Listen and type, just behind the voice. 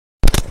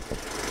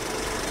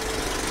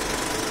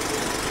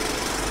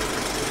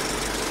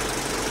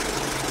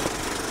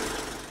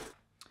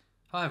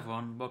Hi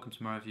everyone, welcome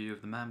to my review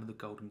of The Man with the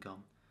Golden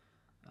Gun,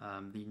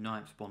 the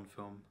ninth Bond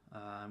film,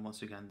 and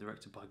once again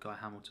directed by Guy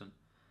Hamilton.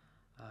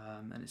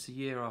 And it's a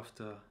year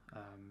after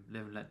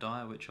Live and Let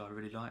Die, which I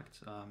really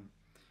liked. And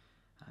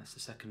it's the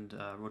second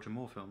Roger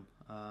Moore film,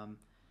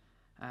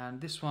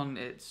 and this one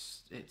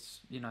it's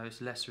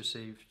less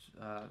received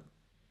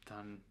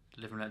than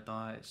Live and Let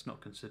Die. It's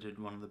not considered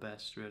one of the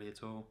best really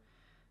at all.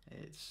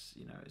 It's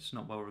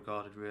not well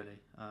regarded really.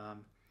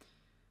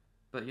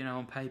 But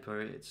on paper,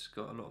 it's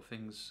got a lot of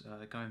things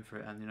going for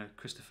it, and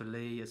Christopher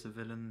Lee as the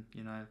villain,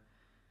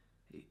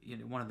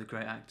 one of the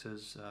great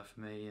actors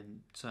for me,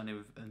 and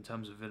certainly in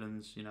terms of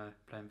villains,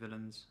 playing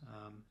villains.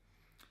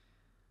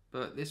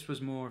 But this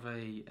was more of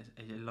a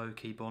low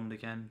key Bond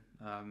again,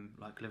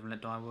 like Live and Let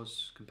Die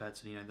was, compared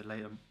to the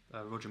later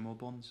Roger Moore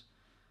Bonds.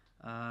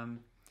 And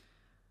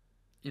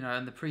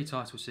the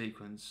pre-title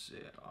sequence,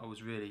 I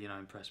was really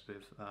impressed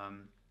with.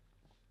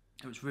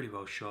 It was really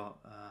well shot.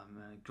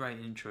 A great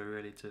intro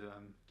really to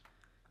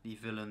the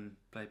villain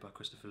played by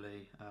Christopher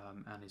Lee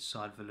and his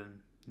side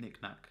villain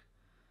Nick Nack.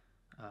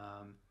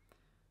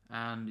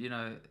 And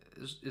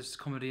there's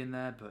comedy in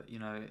there, but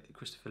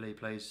Christopher Lee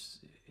plays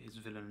his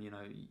villain.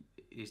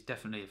 He's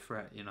definitely a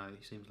threat. He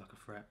seems like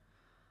a threat.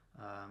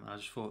 And I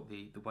just thought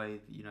the way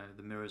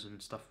the mirrors and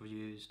stuff were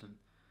used,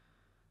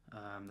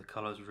 and the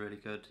colours were really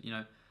good.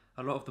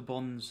 A lot of the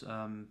Bonds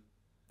in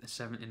the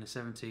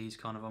 70s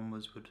kind of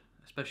onwards would,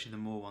 especially the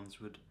Moore ones,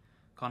 would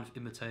kind of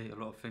imitate a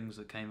lot of things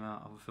that came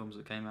out, other films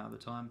that came out at the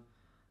time.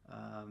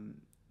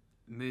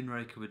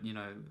 Moonraker would,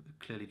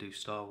 clearly do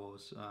Star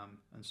Wars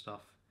and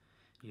stuff.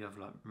 You have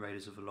like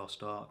Raiders of the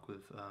Lost Ark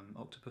with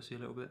Octopussy a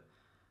little bit.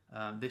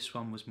 This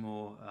one was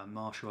more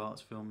martial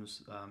arts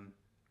films,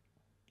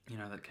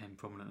 that came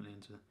prominently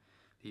into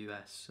the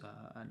US.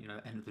 And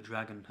End of the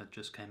Dragon had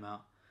just came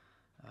out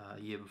a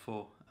year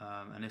before,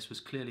 and this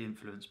was clearly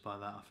influenced by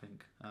that. I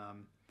think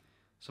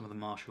some of the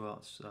martial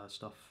arts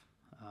stuff.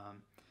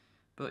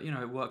 But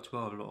it worked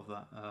well, a lot of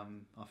that.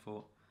 I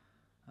thought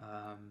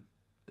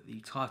the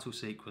title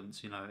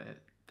sequence,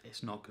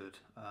 it's not good,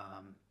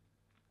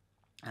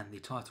 and the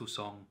title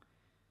song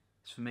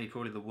is for me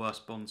probably the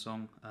worst Bond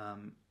song.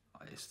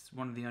 It's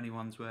one of the only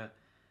ones where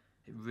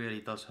it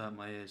really does hurt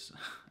my ears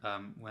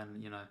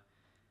when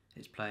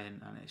it's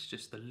playing, and it's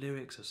just the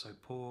lyrics are so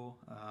poor.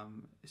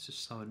 It's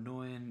just so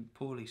annoying,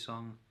 poorly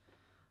sung,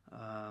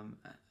 and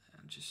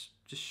just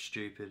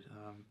stupid,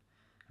 and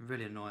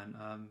really annoying.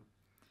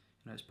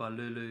 It's by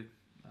Lulu,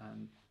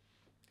 and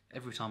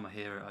every time I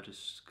hear it, I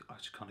just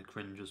kind of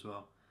cringe as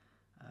well.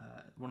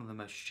 One of the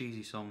most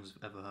cheesy songs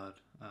I've ever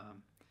heard,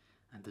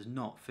 and does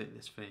not fit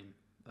this theme.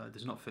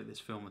 Does not fit this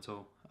film at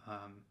all.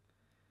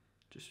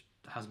 Just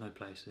has no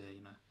place here,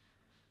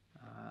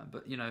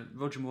 But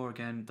Roger Moore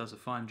again does a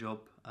fine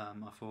job,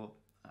 I thought,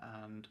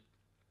 and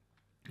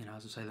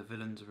as I say, the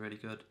villains are really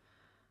good.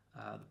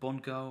 The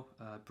Bond girl,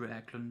 Britt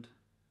Ekland,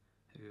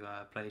 who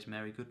plays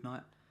Mary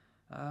Goodnight,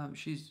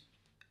 she's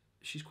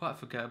quite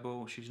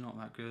forgettable. She's not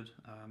that good,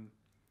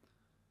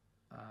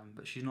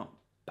 but she's not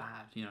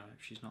bad.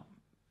 She's not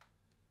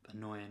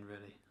annoying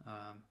really.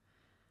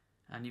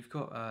 And you've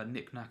got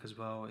Nick Nack as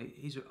well. I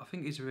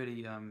think he's a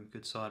really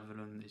good side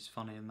villain. He's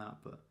funny in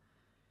that, but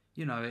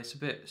it's a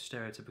bit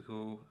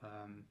stereotypical.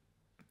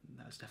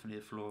 That's definitely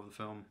a flaw of the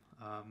film.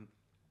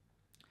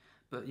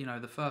 But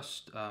the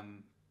first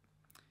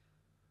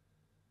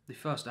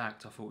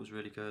act I thought was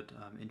really good.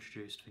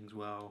 Introduced things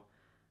well,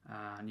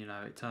 and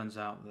it turns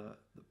out that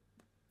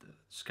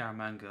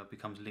Scaramanga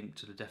becomes linked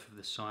to the death of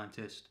this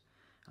scientist,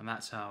 and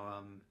that's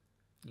how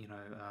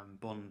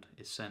Bond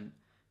is sent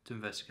to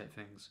investigate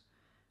things,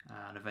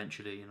 and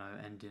eventually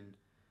ending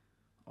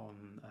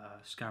on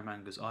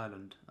Scaramanga's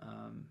island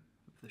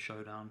for the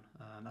showdown.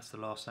 And that's the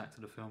last act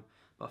of the film.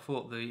 But I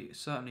thought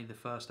certainly the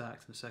first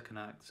act and the second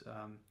act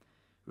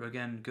were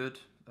again good.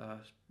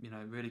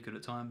 Really good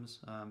at times.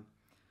 I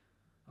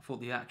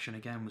thought the action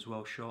again was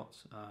well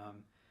shot.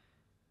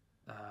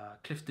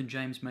 Clifton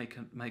James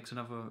makes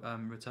another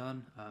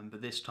return,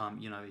 but this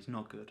time, he's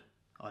not good.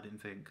 I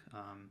didn't think.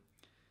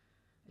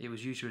 It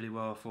was used really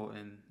well, I thought,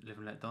 in Live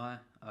and Let Die.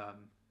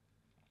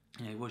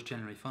 It was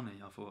generally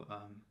funny, I thought,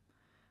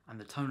 and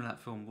the tone of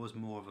that film was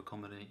more of a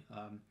comedy.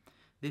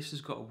 This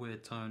has got a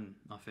weird tone,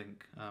 I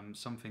think.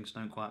 Some things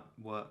don't quite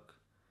work.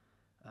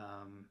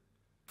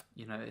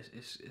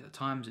 It's at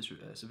times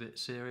it's a bit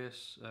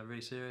serious,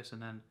 really serious,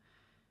 and then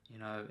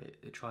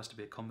it tries to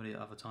be a comedy at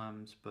other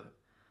times, but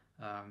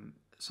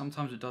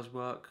sometimes it does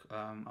work,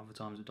 other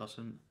times it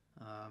doesn't.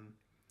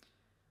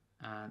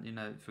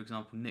 And for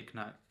example, Nick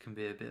Nack can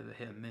be a bit of a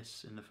hit and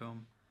miss in the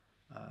film.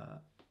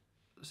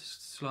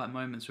 Slight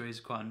moments where he's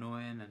quite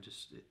annoying and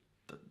just it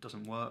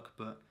doesn't work,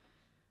 but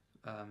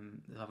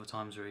there's other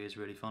times where he is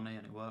really funny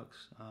and it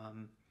works.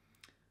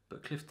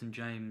 But Clifton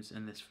James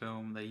in this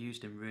film, they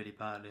used him really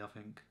badly, I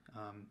think.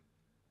 And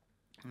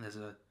there's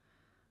a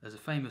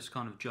famous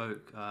kind of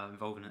joke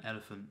involving an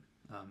elephant,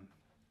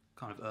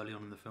 kind of early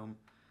on in the film,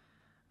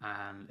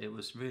 and it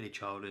was really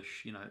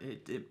childish.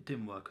 It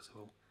didn't work at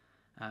all,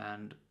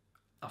 and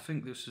I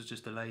think this was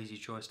just a lazy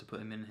choice to put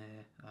him in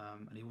here,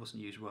 and he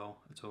wasn't used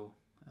well at all.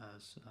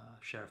 as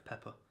Sheriff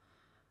Pepper.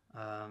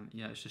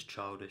 It's just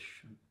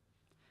childish.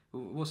 It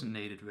wasn't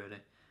needed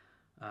really.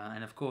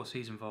 And of course,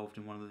 he's involved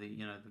in one of the,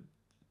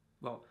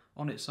 well,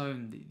 on its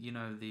own,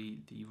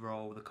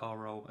 the car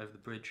roll over the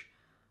bridge.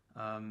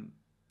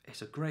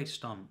 It's a great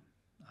stunt.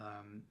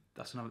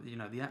 That's another,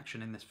 the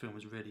action in this film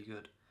was really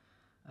good,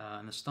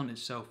 and the stunt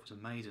itself was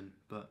amazing.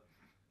 But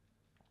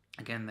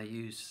again, they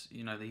use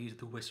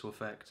the whistle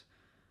effect,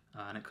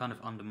 and it kind of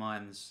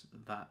undermines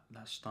that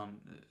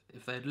stunt.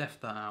 If they had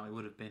left that out, it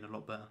would have been a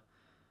lot better.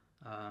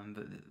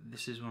 But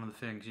this is one of the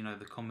things,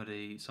 the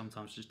comedy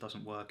sometimes just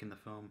doesn't work in the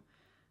film,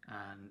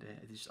 and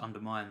it just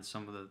undermines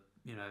some of the,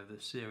 the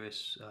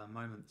serious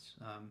moments.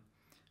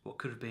 What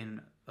could have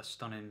been a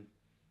stunning,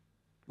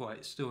 well,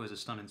 it still is a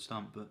stunning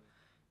stunt, but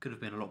could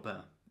have been a lot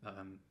better.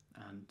 And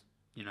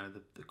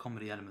the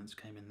comedy elements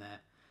came in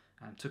there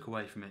and took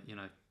away from it,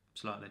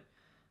 slightly.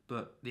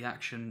 But the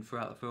action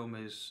throughout the film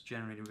is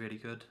generally really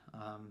good,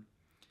 and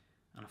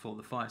I thought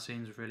the fight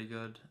scenes were really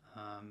good.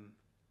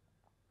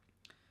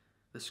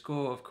 The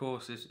score, of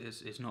course,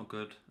 is not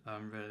good,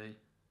 really.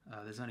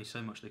 There's only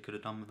so much they could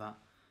have done with that.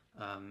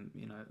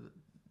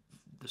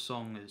 The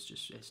song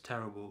it's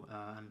terrible,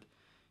 and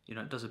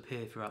it does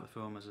appear throughout the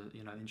film as a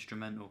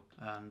instrumental,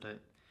 and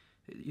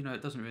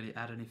it doesn't really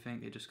add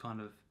anything. It just kind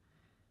of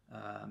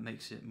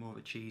makes it more of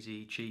a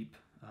cheesy, cheap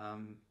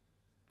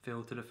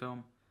feel to the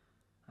film.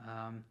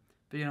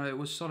 But it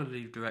was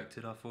solidly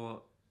directed, I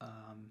thought,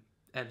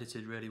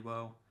 edited really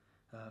well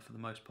for the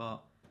most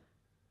part.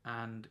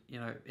 And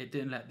it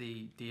didn't let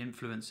the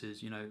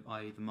influences,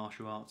 i.e. the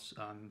martial arts,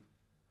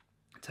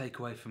 take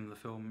away from the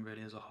film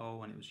really as a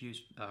whole, and it was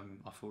used,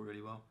 I thought,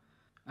 really well.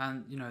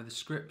 And the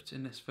script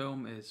in this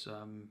film is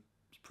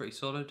pretty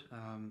solid.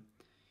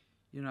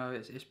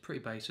 It's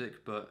pretty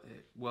basic, but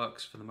it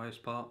works for the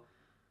most part.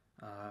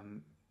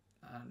 And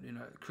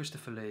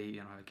Christopher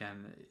Lee,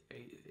 again,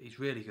 he's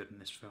really good in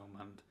this film,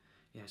 and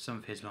some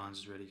of his lines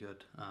is really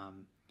good.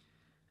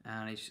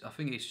 And I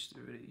think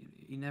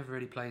he never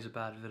really plays a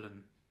bad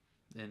villain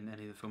in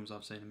any of the films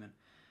I've seen him in,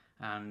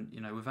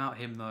 and without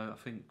him though, I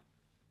think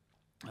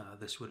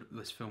this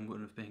film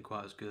wouldn't have been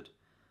quite as good.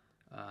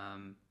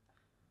 And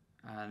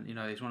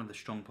he's one of the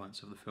strong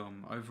points of the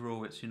film.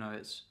 Overall,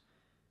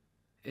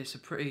 it's a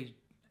pretty,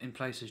 in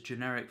places,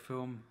 generic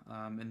film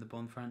in the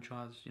Bond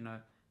franchise.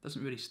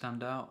 Doesn't really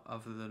stand out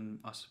other than,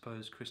 I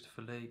suppose,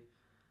 Christopher Lee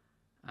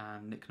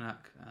and Nick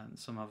Nack and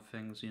some other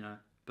things.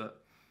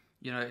 But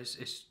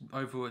it's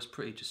overall it's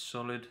pretty just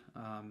solid.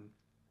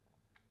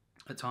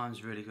 At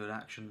times really good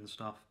action and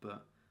stuff,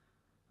 but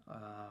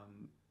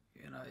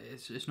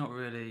it's not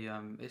really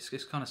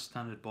it's kind of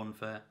standard Bond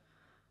fare,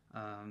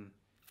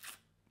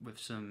 with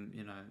some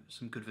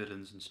some good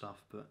villains and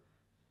stuff. But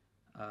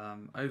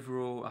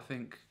overall, I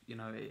think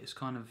it's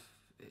kind of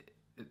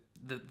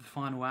the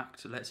final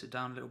act lets it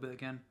down a little bit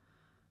again.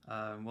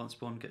 Once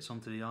Bond gets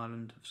onto the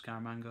island of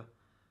Scaramanga,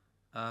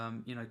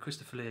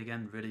 Christopher Lee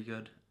again really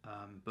good,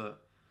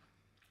 but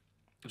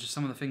just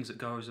some of the things that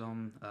goes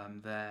on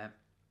there,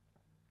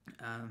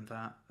 and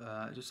that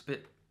just a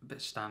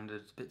bit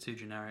standard, a bit too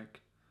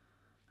generic.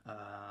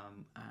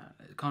 And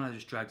it kind of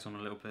just drags on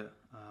a little bit.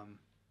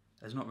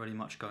 There's not really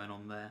much going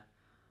on there,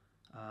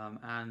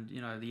 and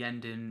the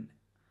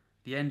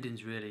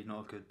ending's really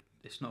not a good.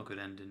 It's not a good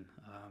ending.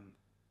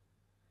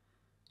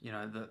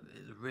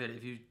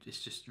 It's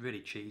just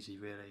really cheesy,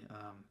 really.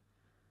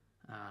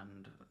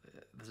 And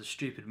there's a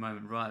stupid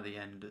moment right at the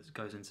end that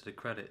goes into the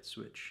credits,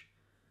 which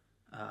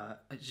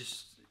it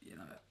just it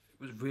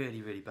was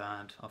really, really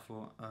bad. I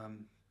thought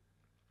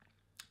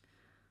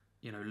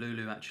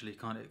Lulu actually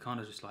kind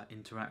of just like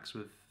interacts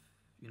with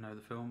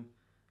the film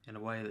in a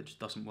way that just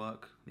doesn't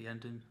work, the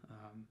ending.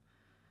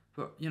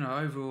 But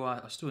overall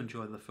I still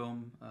enjoyed the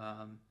film.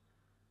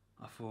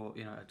 I thought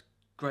a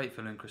great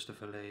villain,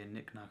 Christopher Lee, and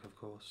Nick Nack, of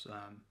course.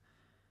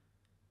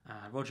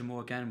 Roger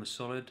Moore again was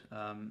solid.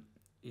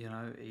 He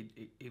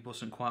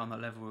wasn't quite on that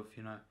level of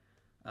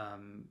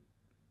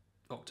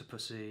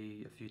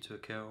Octopussy, A View to a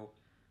Kill.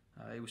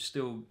 He was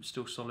still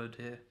solid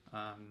here.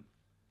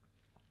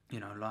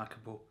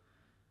 Likeable,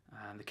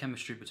 and the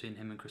chemistry between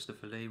him and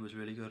Christopher Lee was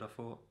really good, I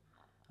thought.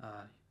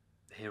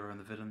 The hero and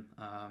the villain,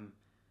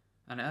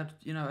 and it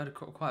had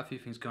quite a few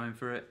things going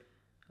for it.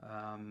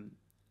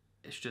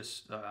 It's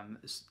just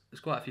there's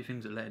quite a few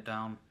things that let it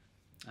down,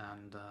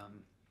 and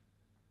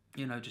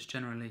just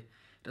generally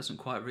it doesn't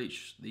quite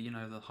reach the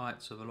the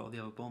heights of a lot of the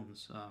other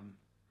Bonds.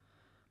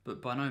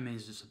 But by no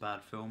means is it a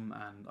bad film,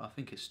 and I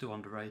think it's still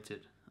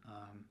underrated.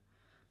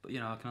 But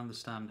I can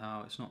understand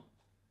how it's not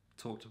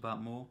talked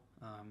about more,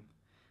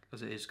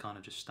 because it is kind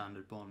of just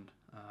standard Bond,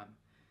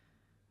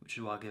 which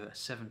is why I give it a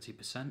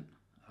 70%.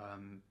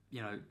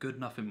 Good,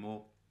 nothing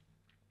more.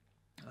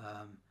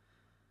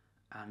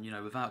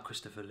 And without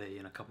Christopher Lee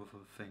and a couple of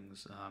other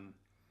things,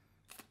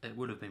 it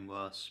would have been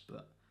worse.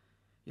 But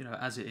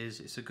as it is,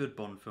 it's a good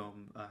Bond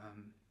film.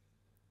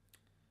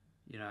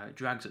 It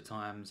drags at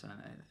times, and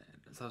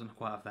it doesn't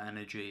quite have that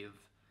energy of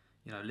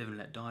Live and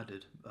Let Die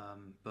did.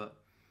 But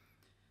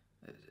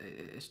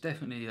it's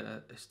definitely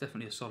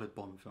a solid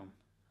Bond film.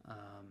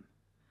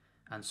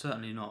 and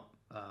certainly not.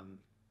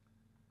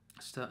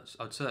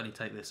 I'd certainly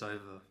take this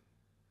over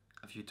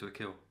A View to a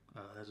Kill.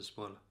 There's a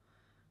spoiler.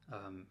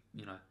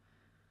 You know,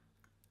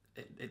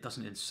 it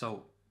doesn't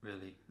insult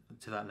really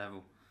to that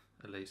level,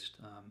 at least.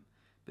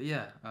 But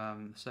yeah,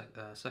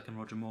 second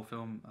Roger Moore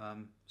film,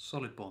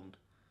 solid Bond.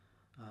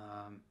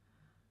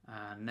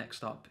 And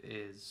next up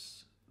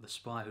is The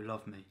Spy Who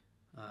Loved Me,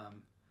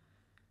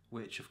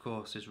 which of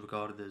course is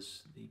regarded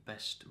as the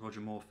best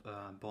Roger Moore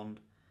Bond,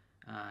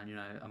 and you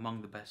know,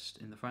 among the best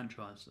in the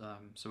franchise.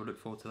 So we look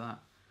forward to that.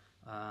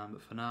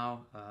 But for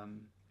now,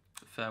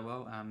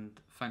 farewell and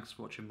thanks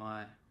for watching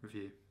my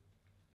review.